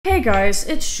Hey guys,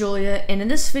 it's Julia, and in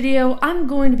this video, I'm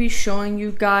going to be showing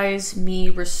you guys me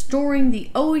restoring the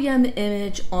OEM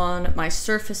image on my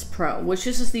Surface Pro, which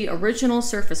is the original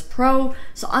Surface Pro.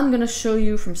 So I'm going to show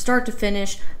you from start to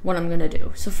finish what I'm going to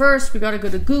do. So first, we got to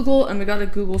go to Google, and we got to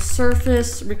Google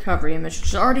Surface Recovery Image,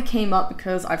 which already came up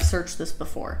because I've searched this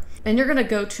before. And you're going to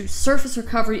go to Surface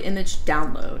Recovery Image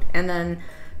Download, and then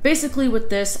basically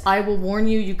with this, I will warn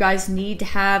you, you guys need to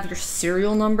have your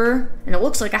serial number, and it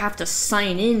looks like I have to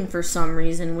sign in for some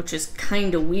reason, which is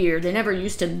kind of weird. They never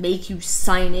used to make you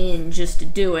sign in just to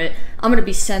do it. I'm going to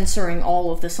be censoring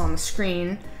all of this on the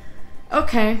screen.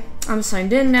 Okay, I'm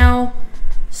signed in now,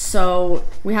 so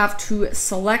we have to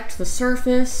select the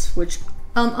Surface, which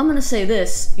I'm going to say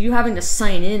this, you having to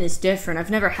sign in is different. I've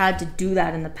never had to do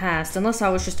that in the past, unless I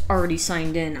was just already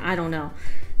signed in, I don't know.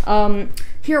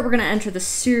 Here we're going to enter the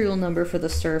serial number for the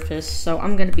Surface, so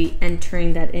I'm going to be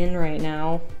entering that in right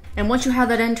now. And once you have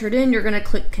that entered in, you're going to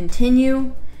click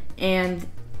continue, and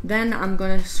then I'm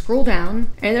going to scroll down.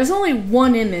 And there's only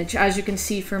one image, as you can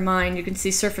see for mine. You can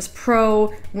see Surface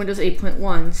Pro, Windows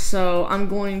 8.1. So I'm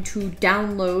going to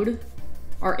download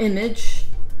our image,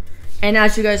 and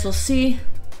as you guys will see,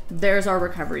 there's our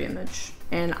recovery image.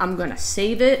 And I'm going to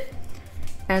save it,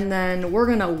 and then we're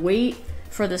going to wait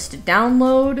for this to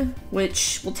download,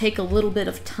 which will take a little bit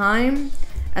of time.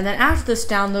 And then after this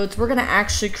downloads, we're gonna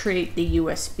actually create the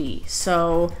USB.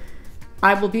 So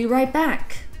I will be right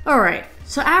back. All right,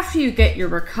 so after you get your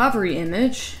recovery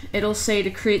image, it'll say to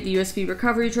create the USB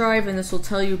recovery drive, and this will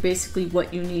tell you basically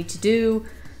what you need to do.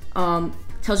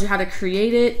 Tells you how to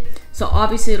create it. So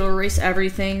obviously it'll erase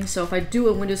everything. So if I do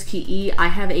a Windows key E, I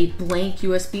have a blank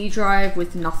USB drive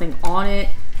with nothing on it,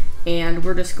 and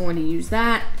we're just going to use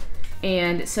that.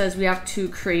 And it says we have to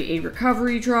create a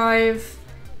recovery drive,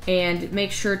 and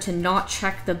make sure to not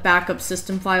check the backup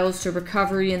system files to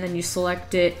recovery, and then you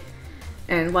select it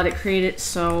and let it create it.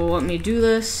 So let me do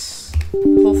this.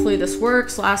 Hopefully this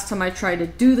works. Last time I tried to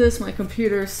do this, my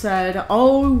computer said,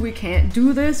 oh, we can't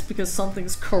do this because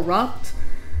something's corrupt.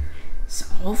 So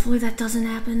hopefully that doesn't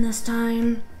happen this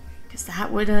time, because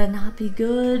that would not be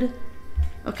good.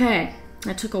 Okay,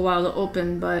 that took a while to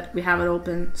open, but we have it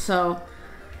open. So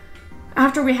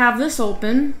after we have this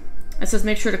open, it says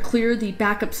make sure to clear the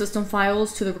backup system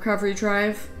files to the recovery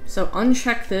drive. So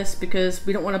uncheck this because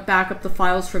we don't want to back up the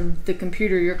files from the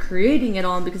computer you're creating it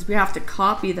on, because we have to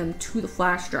copy them to the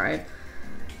flash drive.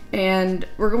 And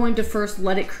we're going to first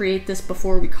let it create this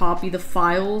before we copy the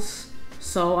files.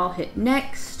 So I'll hit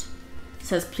next. It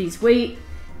says please wait,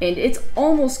 and it's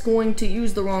almost going to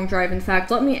use the wrong drive. In fact,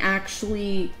 let me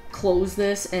actually close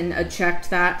this and eject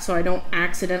that so I don't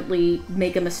accidentally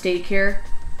make a mistake here.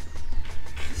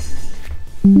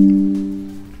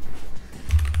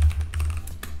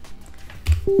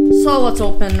 So let's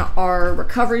open our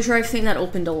recovery drive thing. That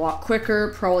opened a lot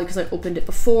quicker, probably because I opened it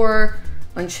before.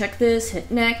 Uncheck this,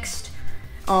 hit next.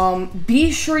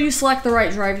 Be sure you select the right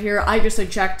drive here. I just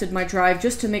ejected my drive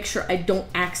just to make sure I don't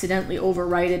accidentally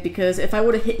overwrite it, because if I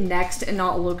would have hit next and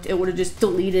not looked, it would have just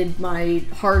deleted my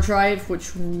hard drive,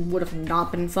 which would have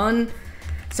not been fun.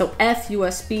 So F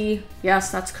USB,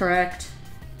 yes, that's correct.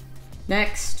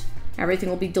 Next, everything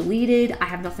will be deleted. I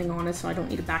have nothing on it, so I don't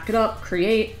need to back it up.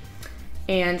 Create,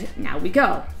 and now we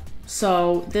go.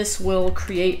 So this will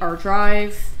create our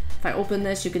drive. If I open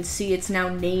this, you can see it's now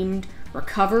named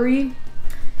recovery,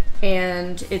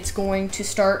 and it's going to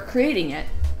start creating it.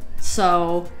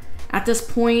 So at this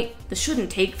point, this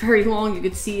shouldn't take very long. You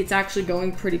can see it's actually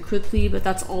going pretty quickly, but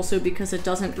that's also because it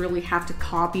doesn't really have to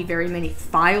copy very many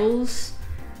files.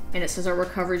 And it says our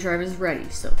recovery drive is ready.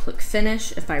 So click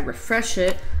finish. If I refresh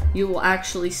it, you will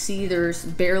actually see there's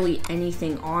barely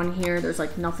anything on here. There's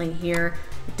like nothing here.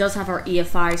 It does have our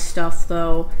EFI stuff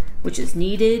though, which is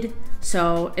needed.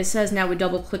 So it says now we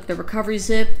double click the recovery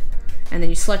zip, and then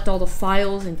you select all the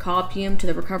files and copy them to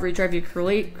the recovery drive you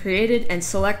created, and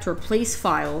select replace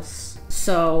files.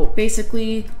 So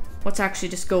basically, let's actually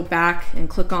just go back and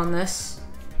click on this,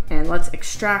 and let's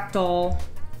extract all.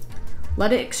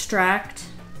 Let it extract.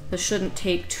 This shouldn't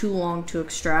take too long to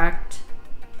extract.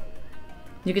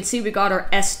 You can see we got our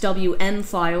SWM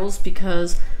files,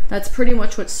 because that's pretty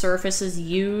much what Surfaces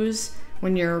use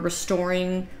when you're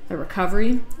restoring the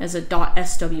recovery, as a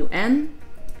 .swm.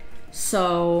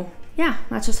 So yeah,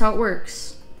 that's just how it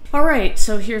works. All right,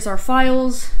 so here's our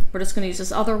files. We're just gonna use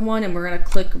this other one, and we're gonna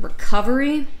click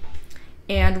recovery,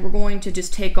 and we're going to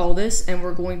just take all this and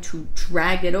we're going to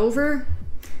drag it over,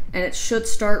 and it should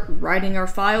start writing our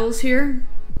files here.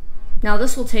 Now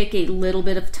this will take a little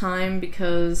bit of time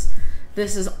because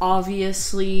this is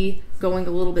obviously going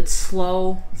a little bit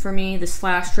slow for me. This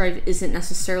flash drive isn't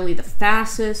necessarily the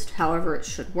fastest, however it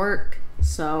should work.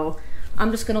 So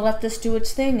I'm just gonna let this do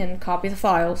its thing and copy the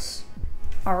files.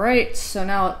 Alright, so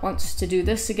now it wants to do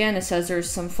this again. It says there's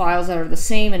some files that are the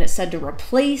same and it said to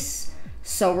replace.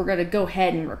 So we're gonna go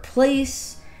ahead and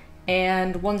replace.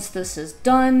 And once this is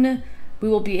done, we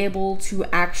will be able to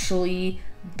actually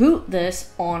boot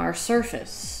this on our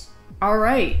Surface.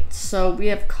 Alright, so we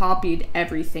have copied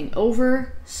everything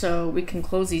over, so we can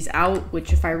close these out,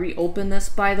 which if I reopen this,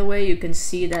 by the way, you can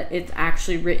see that it's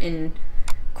actually written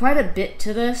quite a bit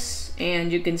to this,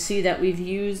 and you can see that we've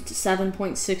used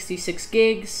 7.66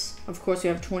 gigs. Of course, we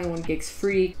have 21 gigs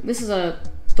free. This is a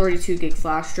 32 gig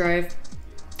flash drive.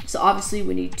 So obviously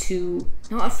we need to,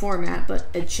 not format, but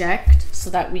eject so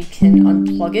that we can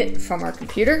unplug it from our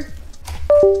computer.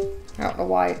 I don't know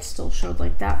why it still showed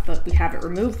like that, but we have it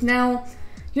removed now.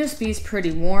 USB is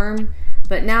pretty warm,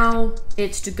 but now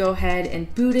it's to go ahead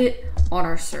and boot it on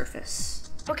our Surface.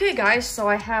 Okay guys, so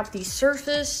I have the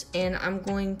Surface and I'm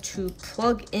going to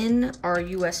plug in our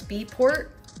USB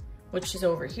port, which is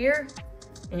over here.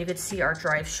 And you can see our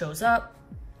drive shows up.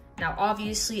 Now,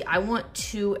 obviously, I want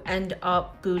to end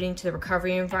up booting to the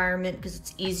recovery environment because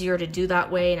it's easier to do that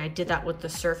way, and I did that with the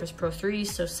Surface Pro 3.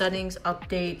 So settings,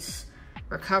 updates,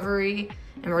 recovery,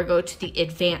 and we're gonna go to the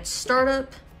advanced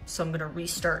startup. So I'm gonna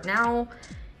restart now.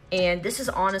 And this is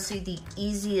honestly the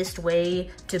easiest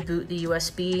way to boot the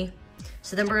USB.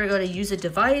 So then we're gonna go to use a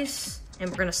device, and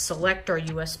we're gonna select our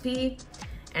USB,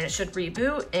 and it should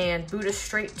reboot and boot us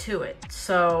straight to it.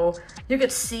 So you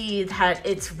could see that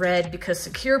it's red because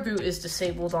secure boot is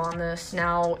disabled on this.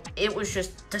 Now, it was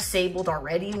just disabled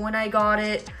already when I got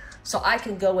it, so I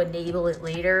can go enable it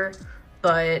later,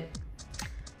 but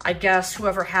I guess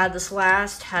whoever had this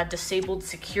last had disabled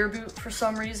secure boot for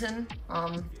some reason.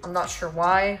 I'm not sure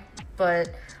why,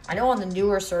 but I know on the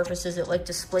newer Surfaces it like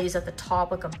displays at the top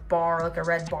like a bar, like a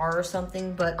red bar or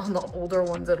something, but on the older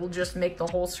ones it'll just make the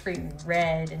whole screen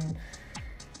red. And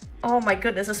oh my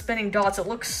goodness, the spinning dots, it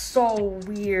looks so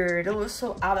weird. It looks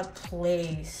so out of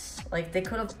place. Like they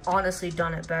could have honestly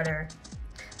done it better.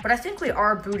 But I think we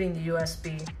are booting the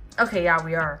USB. Okay, yeah,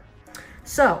 we are.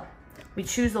 So we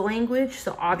choose the language.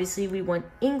 So obviously we want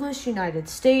English, United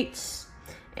States,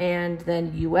 and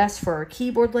then US for our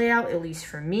keyboard layout, at least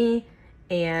for me.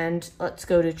 And let's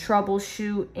go to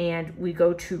troubleshoot and we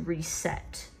go to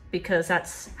reset, because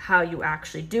that's how you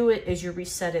actually do it, is you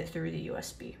reset it through the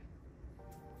USB.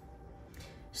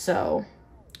 So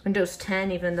Windows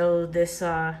 10, even though this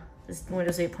is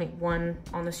Windows 8.1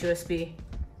 on this USB.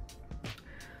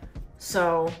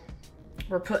 So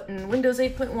we're putting Windows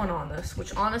 8.1 on this,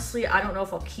 which honestly, I don't know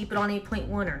if I'll keep it on 8.1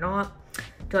 or not.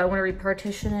 Do I want to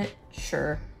repartition it?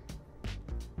 Sure.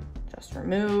 Just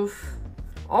remove.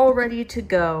 All ready to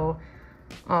go.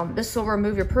 This will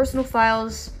remove your personal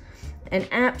files and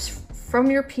apps from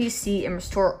your PC and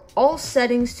restore all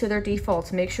settings to their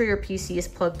defaults. Make sure your PC is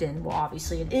plugged in. Well,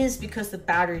 obviously it is because the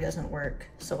battery doesn't work.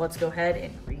 So let's go ahead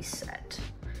and reset.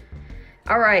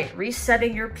 All right,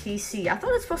 resetting your PC. I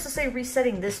thought it's supposed to say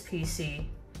resetting this PC.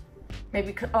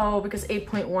 Maybe, oh, because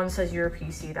 8.1 says your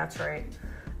PC, that's right.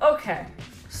 Okay,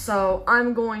 so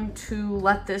I'm going to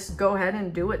let this go ahead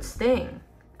and do its thing.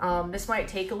 This might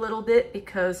take a little bit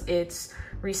because it's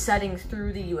resetting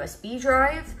through the USB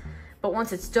drive, but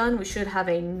once it's done, we should have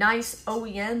a nice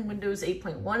OEM Windows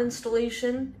 8.1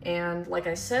 installation. And like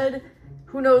I said,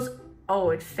 who knows? Oh,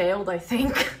 it failed, I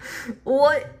think.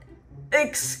 What?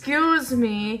 Excuse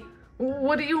me?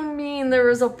 What do you mean there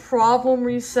is a problem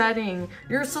resetting?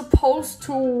 You're supposed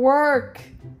to work.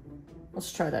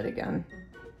 Let's try that again.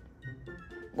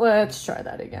 Let's try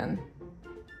that again.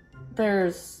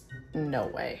 There's no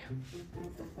way.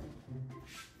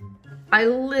 I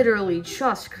literally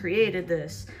just created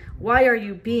this. Why are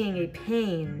you being a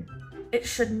pain? It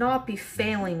should not be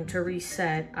failing to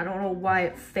reset. I don't know why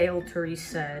it failed to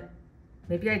reset.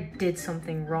 Maybe I did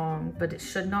something wrong, but it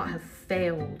should not have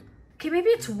failed. Okay, maybe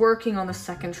it's working on the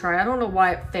second try. I don't know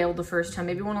why it failed the first time.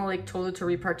 Maybe when I like told it to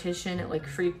repartition, it like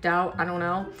freaked out. I don't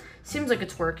know. Seems like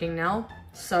it's working now.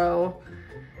 So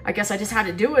I guess I just had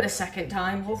to do it a second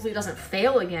time. Hopefully it doesn't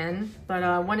fail again.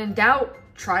 But when in doubt,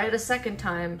 try it a second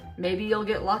time. Maybe you'll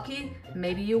get lucky,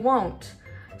 maybe you won't.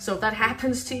 So if that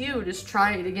happens to you, just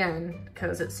try it again,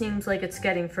 because it seems like it's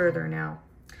getting further now.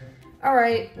 All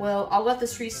right, well, I'll let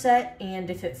this reset, and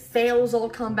if it fails, I'll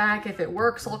come back. If it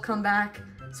works, I'll come back.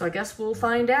 So I guess we'll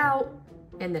find out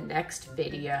in the next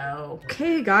video.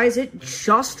 Okay guys, it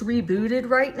just rebooted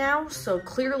right now, so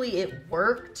clearly it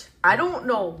worked. I don't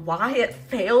know why it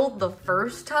failed the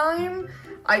first time.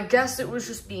 I guess it was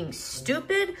just being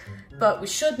stupid, but we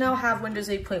should now have Windows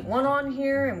 8.1 on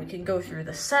here, and we can go through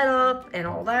the setup and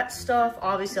all that stuff.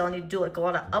 Obviously, I'll need to do like a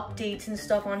lot of updates and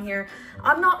stuff on here.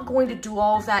 I'm not going to do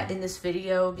all of that in this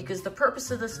video because the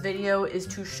purpose of this video is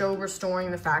to show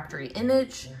restoring the factory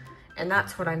image, and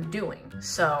that's what I'm doing.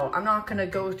 So I'm not gonna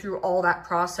go through all that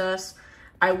process.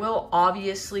 I will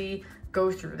obviously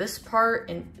go through this part,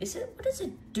 and what is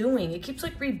it doing? It keeps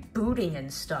like rebooting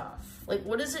and stuff. Like,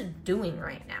 what is it doing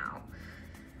right now?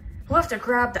 We'll have to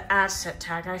grab the asset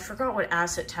tag. I forgot what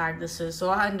asset tag this is, so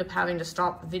I end up having to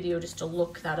stop the video just to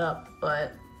look that up,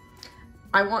 but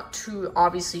I want to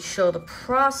obviously show the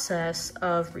process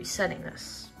of resetting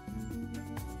this.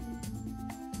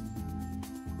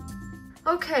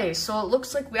 Okay, so it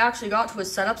looks like we actually got to a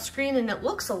setup screen, and it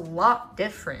looks a lot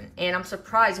different, and I'm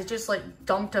surprised it just like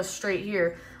dumped us straight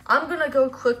here. I'm gonna go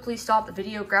quickly stop the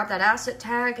video, grab that asset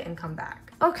tag, and come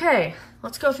back. Okay,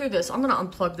 let's go through this. I'm gonna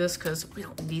unplug this because we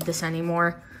don't need this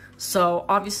anymore. So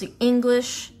obviously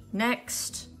English,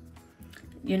 next,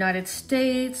 United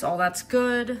States, all that's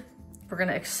good. We're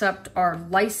gonna accept our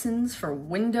license for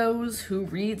Windows. Who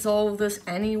reads all of this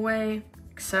anyway?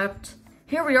 Accept.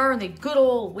 Here we are in the good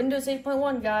old Windows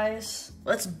 8.1, guys.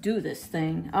 Let's do this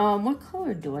thing. What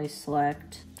color do I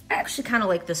select? I actually kind of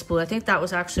like this blue. I think that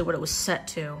was actually what it was set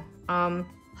to.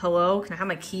 Hello, can I have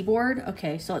my keyboard?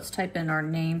 Okay, so let's type in our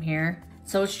name here.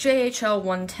 So it's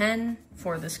JHL110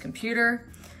 for this computer.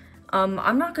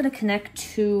 I'm not gonna connect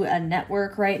to a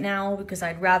network right now because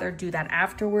I'd rather do that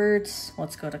afterwards.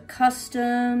 Let's go to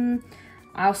custom.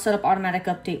 I'll set up automatic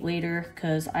update later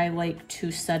because I like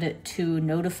to set it to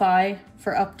notify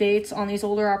for updates on these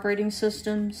older operating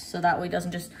systems, so that way it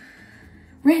doesn't just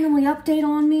randomly update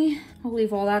on me. I'll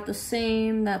leave all that the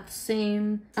same, that the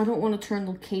same. I don't want to turn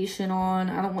location on.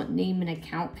 I don't want name and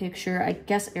account picture. I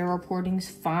guess error reporting's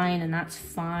fine, and that's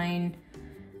fine.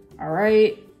 All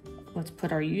right, let's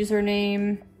put our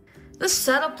username. This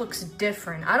setup looks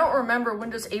different. I don't remember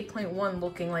Windows 8.1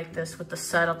 looking like this with the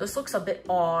setup. This looks a bit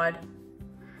odd.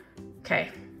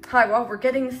 Okay, hi, while we're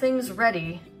getting things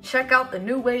ready, check out the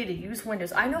new way to use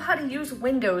Windows. I know how to use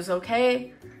Windows,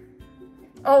 okay?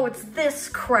 Oh, it's this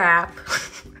crap.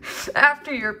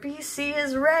 After your PC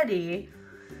is ready,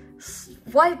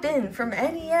 swipe in from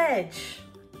any edge.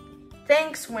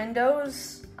 Thanks,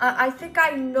 Windows. I think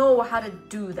I know how to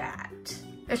do that.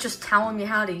 It's just telling me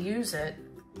how to use it.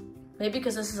 Maybe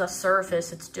because this is a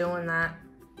Surface, it's doing that.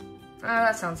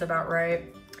 That sounds about right.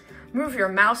 Move your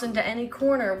mouse into any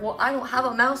corner. Well, I don't have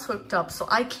a mouse hooked up, so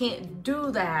I can't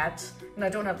do that. And I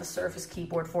don't have the Surface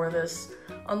keyboard for this,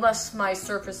 unless my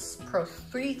Surface Pro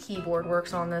 3 keyboard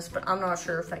works on this, but I'm not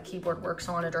sure if that keyboard works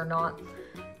on it or not.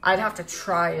 I'd have to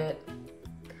try it.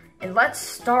 And let's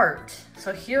start.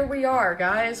 So here we are,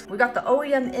 guys. We got the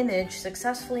OEM image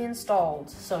successfully installed.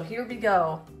 So here we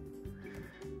go.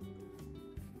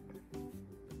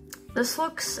 This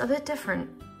looks a bit different.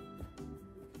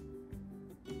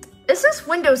 Is this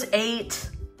Windows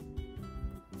 8?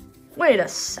 Wait a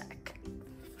sec.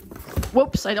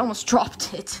 Whoops, I almost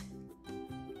dropped it.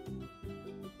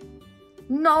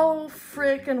 No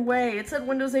freaking way. It said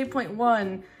Windows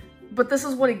 8.1, but this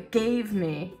is what it gave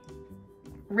me.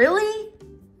 Really?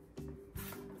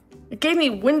 It gave me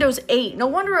Windows 8. No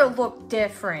wonder it looked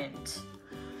different.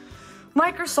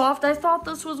 Microsoft, I thought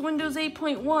this was Windows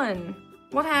 8.1.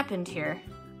 What happened here?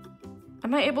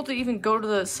 Am I able to even go to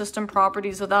the system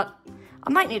properties without... I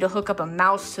might need to hook up a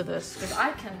mouse to this because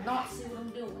I cannot see what I'm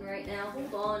doing right now.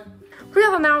 Hold on. We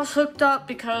have a mouse hooked up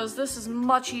because this is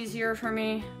much easier for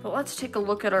me. But let's take a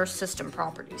look at our system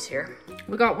properties here.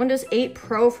 We got Windows 8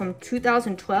 Pro from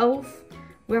 2012.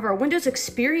 We have our Windows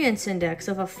Experience Index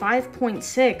of a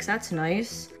 5.6. That's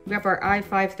nice. We have our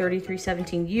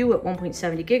i5-3317U at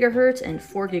 1.70 gigahertz and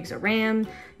 4 gigs of RAM,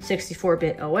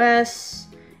 64-bit OS.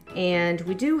 And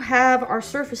we do have our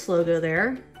Surface logo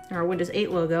there, our Windows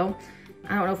 8 logo.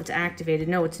 I don't know if it's activated.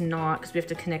 No, it's not, because we have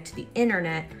to connect to the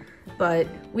internet. But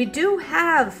we do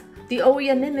have the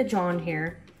OEM image on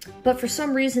here. But for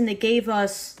some reason, they gave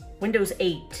us Windows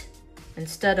 8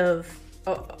 instead of...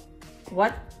 Oh,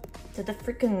 what? Did the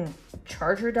freaking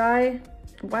charger die?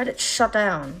 Why'd it shut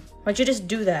down? Why'd you just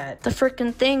do that? The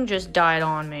freaking thing just died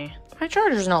on me. My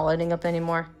charger's not lighting up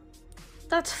anymore.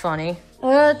 That's funny.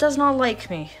 It does not like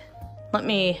me. Let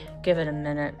me give it a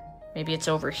minute. Maybe it's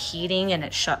overheating and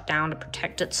it shut down to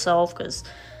protect itself because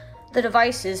the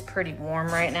device is pretty warm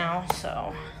right now,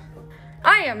 so.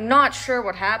 I am not sure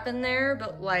what happened there,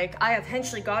 but like I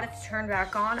eventually got it to turn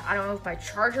back on. I don't know if my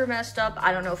charger messed up.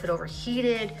 I don't know if it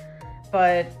overheated,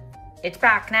 but it's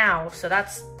back now, so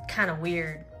that's kind of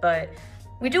weird. But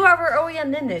we do have our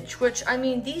OEM image, which, I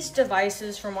mean, these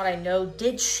devices, from what I know,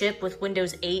 did ship with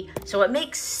Windows 8, so it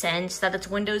makes sense that it's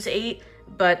Windows 8,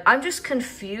 but I'm just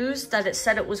confused that it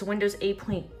said it was Windows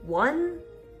 8.1,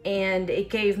 and it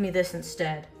gave me this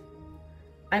instead.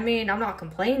 I mean, I'm not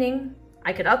complaining.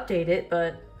 I could update it,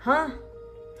 but,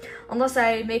 unless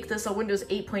I make this a Windows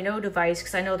 8.0 device,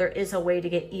 because I know there is a way to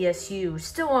get ESU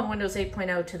still on Windows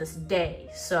 8.0 to this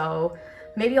day, so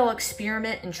maybe I'll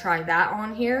experiment and try that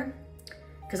on here.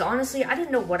 Because honestly, I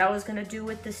didn't know what I was going to do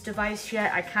with this device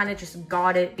yet. I kind of just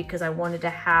got it because I wanted to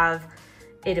have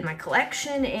it in my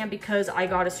collection, and because I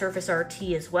got a Surface RT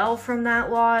as well from that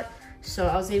lot. So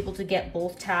I was able to get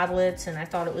both tablets, and I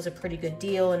thought it was a pretty good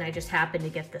deal, and I just happened to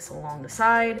get this along the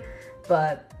side.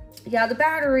 But yeah, the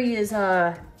battery is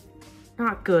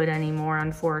not good anymore,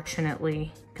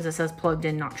 unfortunately, because it says plugged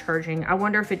in, not charging. I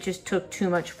wonder if it just took too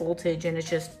much voltage and it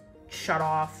just shut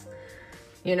off.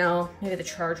 You know, maybe the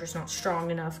charger's not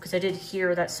strong enough, because I did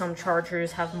hear that some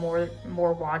chargers have more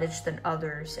wattage than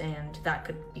others, and that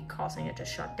could be causing it to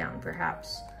shut down,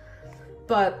 perhaps.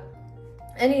 But,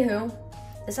 anywho,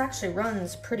 this actually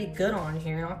runs pretty good on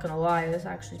here, not gonna lie, this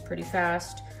actually is pretty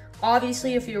fast.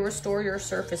 Obviously, if you restore your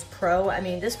Surface Pro, I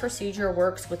mean, this procedure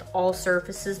works with all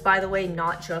Surfaces, by the way,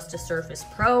 not just a Surface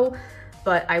Pro.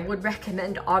 But I would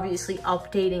recommend obviously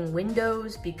updating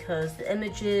Windows, because the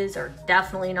images are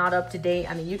definitely not up to date.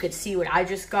 I mean, you could see what I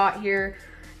just got here,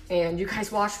 and you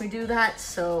guys watched me do that.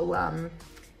 So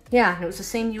yeah, it was the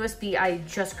same USB I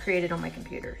just created on my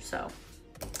computer, so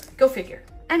go figure.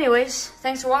 Anyways,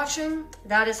 thanks for watching.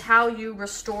 That is how you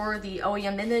restore the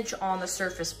OEM image on the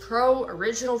Surface Pro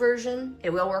original version.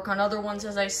 It will work on other ones,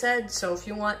 as I said, so if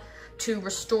you want to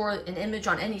restore an image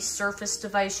on any Surface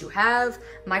device you have,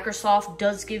 Microsoft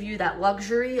does give you that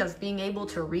luxury of being able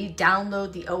to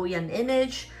re-download the OEM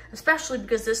image, especially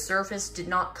because this Surface did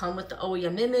not come with the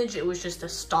OEM image. It was just a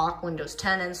stock Windows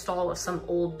 10 install of some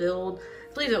old build.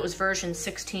 I believe it was version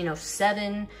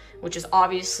 1607, which is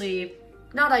obviously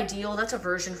not ideal. That's a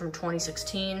version from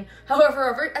 2016.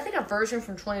 However, I think a version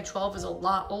from 2012 is a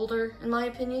lot older in my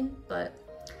opinion, but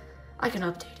I can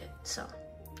update it, so.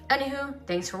 Anywho,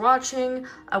 thanks for watching.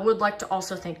 I would like to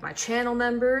also thank my channel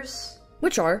members,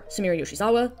 which are Samira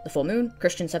Yoshizawa, The Full Moon,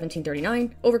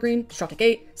 Christian1739, Overgreen,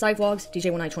 Destructic8, Sidevlogs,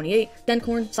 DJ1928,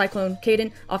 Dencorn, Cyclone,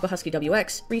 Caden, Aquahusky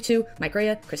WX, Ritu, Mike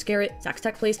Rhea, Chris Garrett, Zach's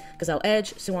Tech Place, Gazelle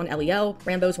Edge, Suwon LEL,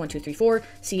 Rambos1234,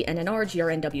 CNNR,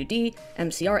 GRNWD,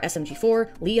 MCR SMG4,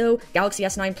 Leo, Galaxy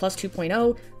S9 Plus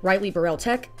 2.0, Riley Burrell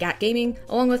Tech, Gat Gaming,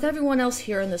 along with everyone else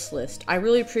here in this list. I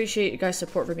really appreciate you guys'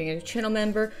 support for being a channel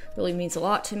member. It really means a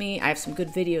lot to me. I have some good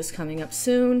videos coming up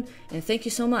soon, and thank you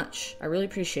so much. I really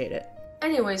appreciate it.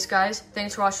 Anyways, guys,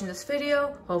 thanks for watching this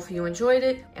video. Hopefully you enjoyed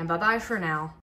it, and bye-bye for now.